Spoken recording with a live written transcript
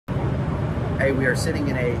Hey, we are sitting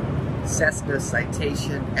in a Cessna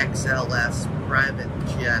Citation XLS private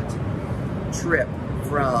jet trip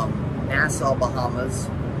from Nassau, Bahamas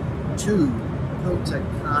to Punta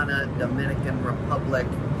Cana, Dominican Republic.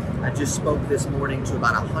 I just spoke this morning to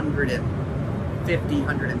about 150,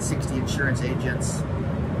 160 insurance agents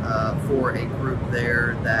for a group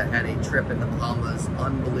there that had a trip in the Bahamas.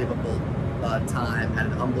 Unbelievable time, had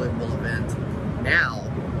an unbelievable event. Now,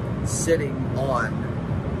 sitting on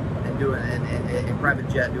and doing a private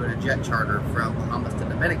jet, doing a jet charter from Bahamas to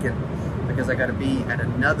Dominican, because I got to be at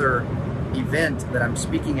another event that I'm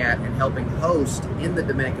speaking at and helping host in the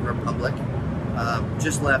Dominican Republic.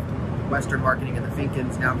 Just left Western Marketing and the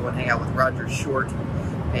Finkins. Now I'm going to hang out with Roger Short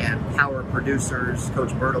and Power Producers.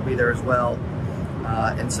 Coach Bert will be there as well.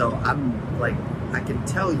 And so I'm like, I can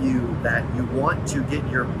tell you that you want to get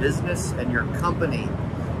your business and your company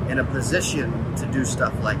in a position to do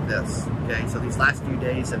stuff like this. Okay, so these last few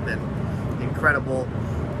days have been incredible.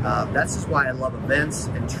 That's just why I love events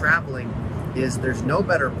and traveling. Is there's no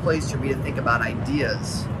better place for me to think about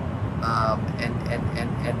ideas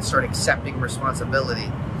and start accepting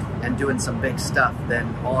responsibility and doing some big stuff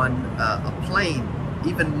than on a plane,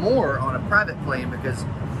 even more on a private plane, because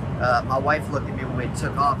my wife looked at me when we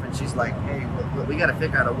took off and she's like, hey, we got to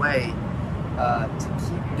figure out a way to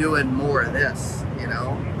keep doing more of this, you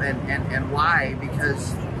know, and why?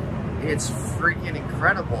 Because it's freaking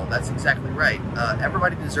incredible. That's exactly right.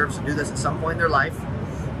 Everybody deserves to do this at some point in their life,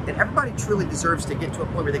 and everybody truly deserves to get to a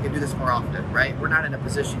point where they can do this more often, right? We're not in a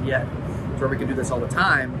position yet where we can do this all the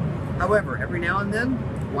time. However, every now and then,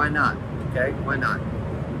 why not? Okay, why not?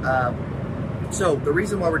 So the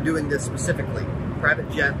reason why we're doing this specifically, private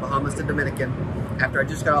jet, Bahamas to Dominican, after I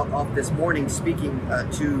just got off this morning speaking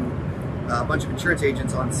to a bunch of insurance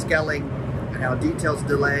agents on scaling and how details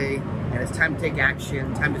delay, and it's time to take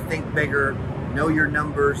action, time to think bigger, know your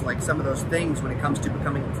numbers, like some of those things when it comes to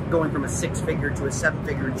going from a 6-figure to a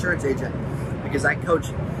 7-figure insurance agent, because I coach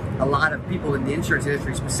a lot of people in the insurance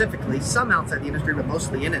industry specifically, some outside the industry, but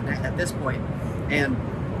mostly in it at this point. And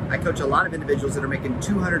I coach a lot of individuals that are making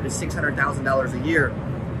 $200,000 to $600,000 a year,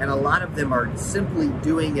 and a lot of them are simply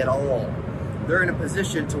doing it all. They're in a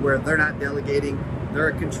position to where they're not delegating, they're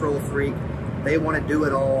a control freak, they want to do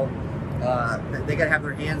it all. They got to have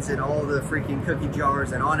their hands in all the freaking cookie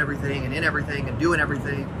jars and on everything and in everything and doing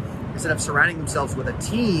everything, instead of surrounding themselves with a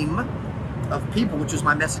team of people, which is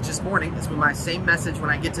my message this morning. This was my same message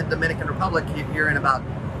when I get to Dominican Republic here in about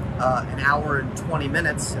an hour and 20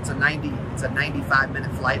 minutes. It's a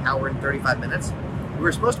 95-minute flight, hour and 35 minutes. We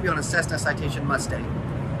were supposed to be on a Cessna Citation Mustang,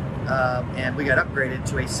 and we got upgraded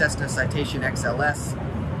to a Cessna Citation XLS.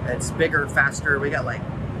 It's bigger, faster. We got like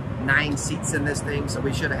 9 seats in this thing, so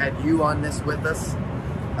we should have had you on this with us.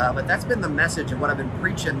 But that's been the message of what I've been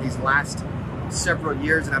preaching these last several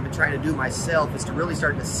years, and I've been trying to do myself, is to really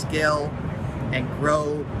start to scale and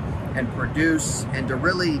grow and produce, and to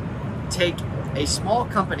really take a small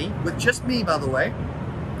company with just me, by the way,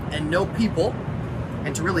 and no people,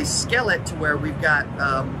 and to really scale it to where we've got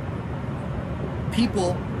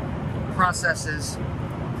people, processes,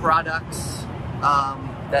 products,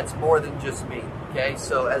 that's more than just me. Okay,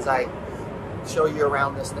 so as I show you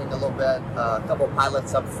around this thing a little bit, a couple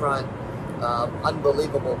pilots up front,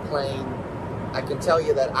 unbelievable plane. I can tell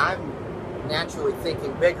you that I'm naturally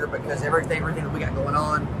thinking bigger because everything that we got going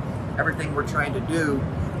on, everything we're trying to do,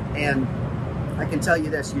 and I can tell you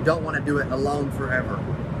this, you don't want to do it alone forever,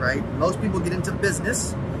 right? Most people get into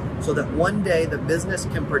business so that one day the business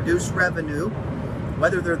can produce revenue,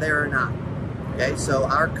 whether they're there or not. Okay, so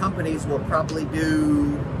our companies will probably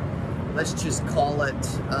do, let's just call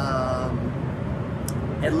it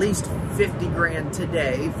at least 50 grand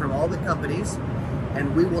today from all the companies,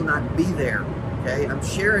 and we will not be there. Okay, I'm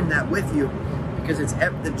sharing that with you because it's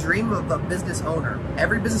the dream of a business owner.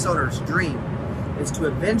 Every business owner's dream is to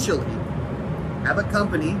eventually have a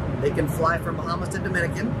company they can fly from Bahamas to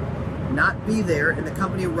Dominican, not be there, and the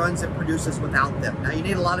company runs and produces without them. Now, you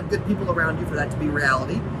need a lot of good people around you for that to be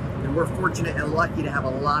reality, and we're fortunate and lucky to have a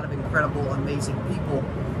lot of incredible, amazing people,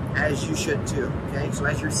 as you should too. Okay, so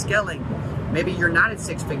as you're scaling, maybe you're not at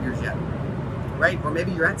 6 figures yet, right? Or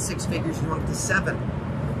maybe you're at 6 figures and you want to get to 7.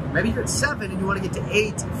 Maybe you're at 7 and you want to get to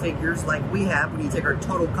 8 figures like we have. When you take our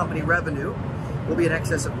total company revenue, we'll be in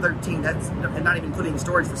excess of 13. That's not even including the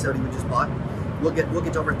storage facility we just bought. We'll get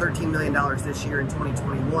to over $13 million this year in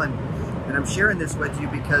 2021. And I'm sharing this with you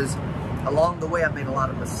because along the way I've made a lot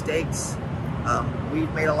of mistakes.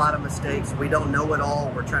 We've made a lot of mistakes. We don't know it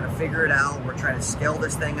all. We're trying to figure it out. We're trying to scale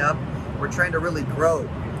this thing up. We're trying to really grow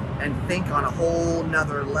and think on a whole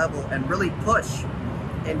nother level and really push,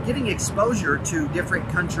 and getting exposure to different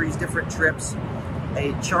countries, different trips,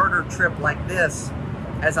 a charter trip like this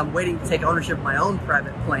as I'm waiting to take ownership of my own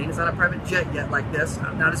private plane. It's not a private jet yet like this,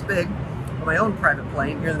 not as big, but my own private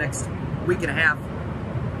plane here in the next week and a half.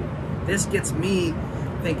 This gets me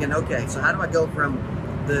thinking, okay, so how do I go from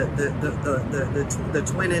the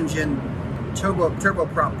twin engine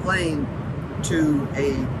turboprop plane to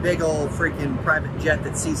a big old freaking private jet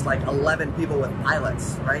that seats like 11 people with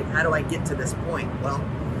pilots, right? How do I get to this point? Well,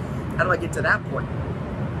 how do I get to that point?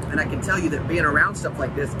 And I can tell you that being around stuff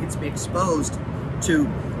like this gets me exposed to,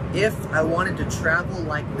 if I wanted to travel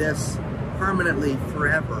like this permanently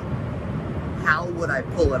forever, how would I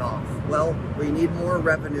pull it off? Well, we need more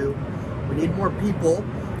revenue, we need more people,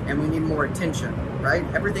 and we need more attention, right?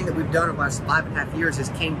 Everything that we've done over the last 5.5 years has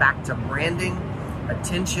came back to branding,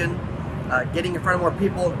 attention, getting in front of more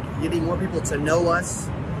people, getting more people to know us,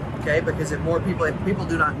 okay? Because if people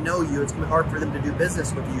do not know you, it's gonna be hard for them to do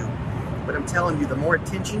business with you. But I'm telling you, the more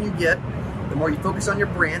attention you get, the more you focus on your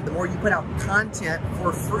brand, the more you put out content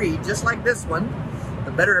for free, just like this one,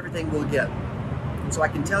 the better everything will get. And so I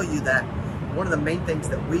can tell you that one of the main things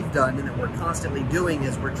that we've done and that we're constantly doing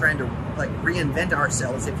is we're trying to like reinvent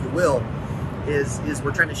ourselves, if you will, is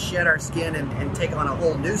we're trying to shed our skin and take on a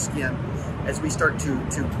whole new skin as we start to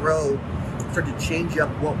grow, start to change up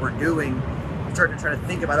what we're doing, start to try to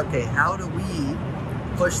think about, okay, how do we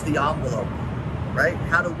push the envelope, right?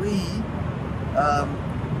 How do we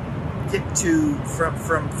get to from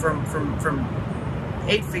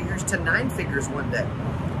 8 figures to 9 figures one day?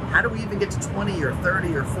 How do we even get to 20 or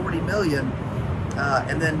 30 or 40 million?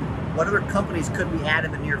 And then what other companies could we add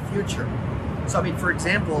in the near future? So I mean, for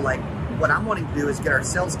example, like what I'm wanting to do is get our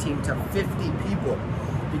sales team to 50 people,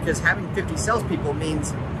 because having 50 salespeople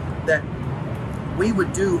means that we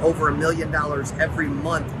would do over $1 million every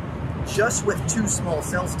month just with 2 small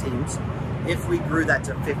sales teams if we grew that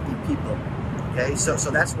to 50 people. Okay, so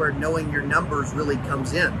that's where knowing your numbers really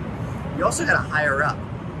comes in. You also got to hire up.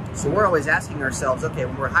 So we're always asking ourselves, okay,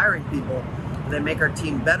 when we're hiring people, do they make our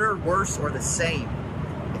team better, worse, or the same?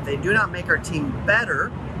 If they do not make our team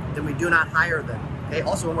better, then we do not hire them. Okay,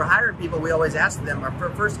 also when we're hiring people, we always ask them, our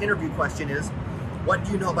first interview question is, what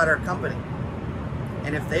do you know about our company?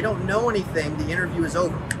 And if they don't know anything, the interview is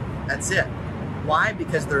over. That's it. Why?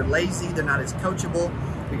 Because they're lazy, they're not as coachable,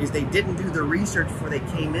 because they didn't do the research before they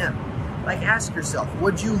came in. Like, ask yourself,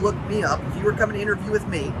 would you look me up? If you were coming to interview with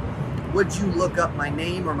me, would you look up my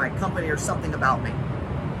name or my company or something about me?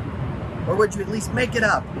 Or would you at least make it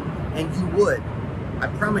up? And you would. I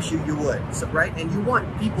promise you, you would. So, right? And you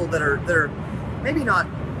want people that are maybe not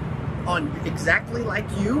on exactly like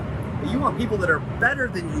you, but you want people that are better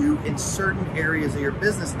than you in certain areas of your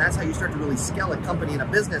business. And that's how you start to really scale a company and a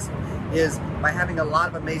business, is by having a lot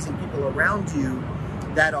of amazing people around you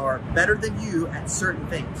that are better than you at certain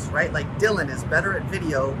things, right? Like Dylan is better at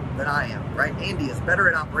video than I am, right? Andy is better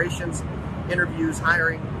at operations, interviews,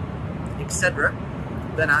 hiring, etc.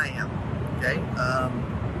 than I am, okay?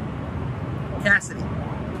 Cassidy,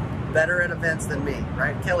 better at events than me,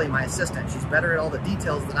 right? Kelly, my assistant, she's better at all the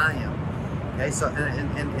details than I am, okay? So,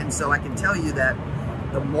 and so I can tell you that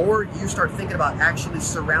the more you start thinking about actually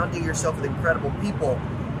surrounding yourself with incredible people,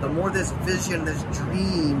 the more this vision, this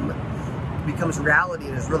dream becomes reality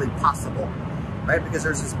and is really possible, right? Because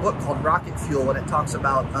there's this book called Rocket Fuel, and it talks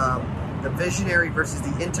about the visionary versus the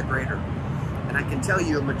integrator. And I can tell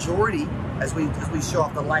you a majority, as we show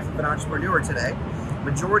off the life of an entrepreneur today,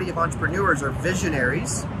 majority of entrepreneurs are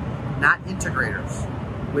visionaries, not integrators,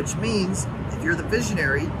 which means if you're the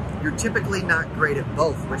visionary, you're typically not great at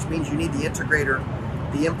both, which means you need the integrator,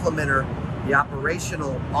 the implementer, the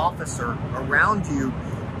operational officer around you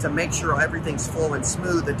to make sure everything's flowing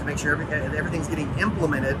smooth and to make sure everything's getting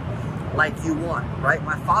implemented like you want, right?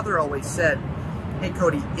 My father always said, hey,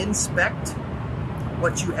 Cody, inspect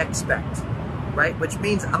what you expect, right? Which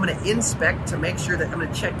means I'm going to inspect to make sure that I'm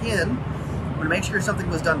going to check in. I'm going to make sure something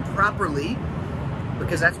was done properly,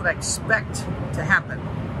 because that's what I expect to happen.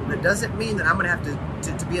 That doesn't mean that I'm going to have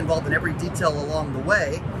to be involved in every detail along the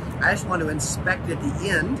way. I just want to inspect it at the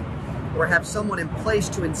end, or have someone in place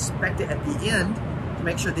to inspect it at the end, to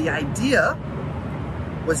make sure the idea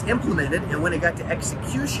was implemented, and when it got to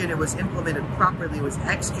execution, it was implemented properly, it was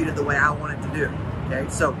executed the way I wanted to do. Okay,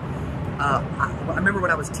 so I remember when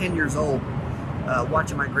I was 10 years old,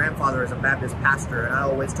 watching my grandfather as a Baptist pastor, and I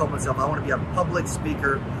always told myself, I want to be a public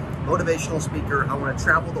speaker, motivational speaker. I want to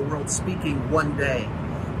travel the world speaking one day.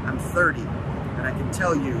 I'm 30, and I can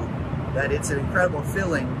tell you that it's an incredible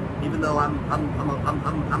feeling. Even though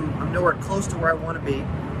I'm nowhere close to where I want to be,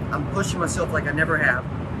 I'm pushing myself like I never have.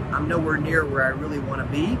 I'm nowhere near where I really want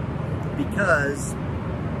to be, because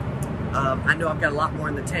I know I've got a lot more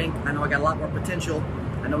in the tank. I know I got a lot more potential.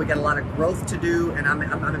 I know we got a lot of growth to do, and I'm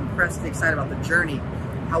impressed and excited about the journey.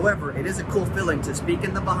 However, it is a cool feeling to speak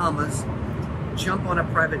in the Bahamas, jump on a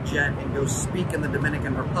private jet, and go speak in the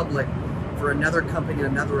Dominican Republic for another company,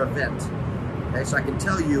 another event. Okay, so I can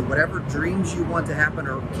tell you, whatever dreams you want to happen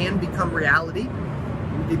or can become reality,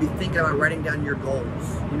 you need to be thinking about writing down your goals.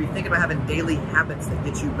 You need to be thinking about having daily habits that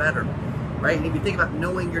get you better, right? You need to be thinking about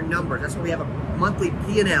knowing your numbers. That's why we have a monthly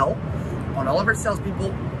P&L on all of our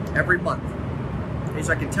salespeople every month. Okay,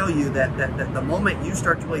 so I can tell you that the moment you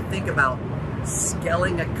start to really think about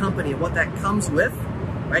scaling a company and what that comes with,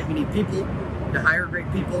 right? You need people to hire great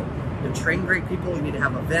people, to train great people. You need to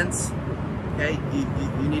have events. Okay,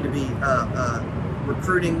 you need to be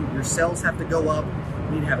recruiting. Your sales have to go up.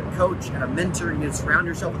 You need to have a coach and a mentor. You need to surround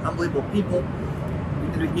yourself with unbelievable people.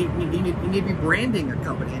 You need to be branding a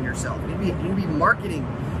company and yourself. You need to be marketing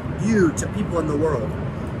you to people in the world.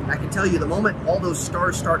 And I can tell you, the moment all those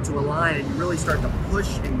stars start to align and you really start to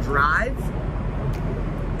push and drive,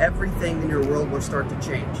 everything in your world will start to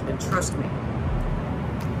change. And trust me,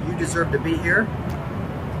 you deserve to be here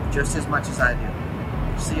just as much as I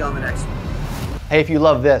do. See you on the next one. Hey, if you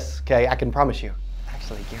love this, okay, I can promise you,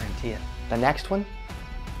 actually guarantee it, the next one,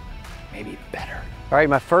 maybe better. All right,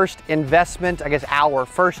 my first investment, I guess our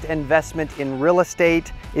first investment in real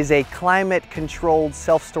estate is a climate-controlled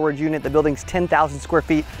self-storage unit. The building's 10,000 square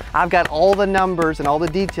feet. I've got all the numbers and all the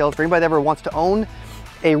details for anybody that ever wants to own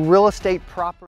a real estate property.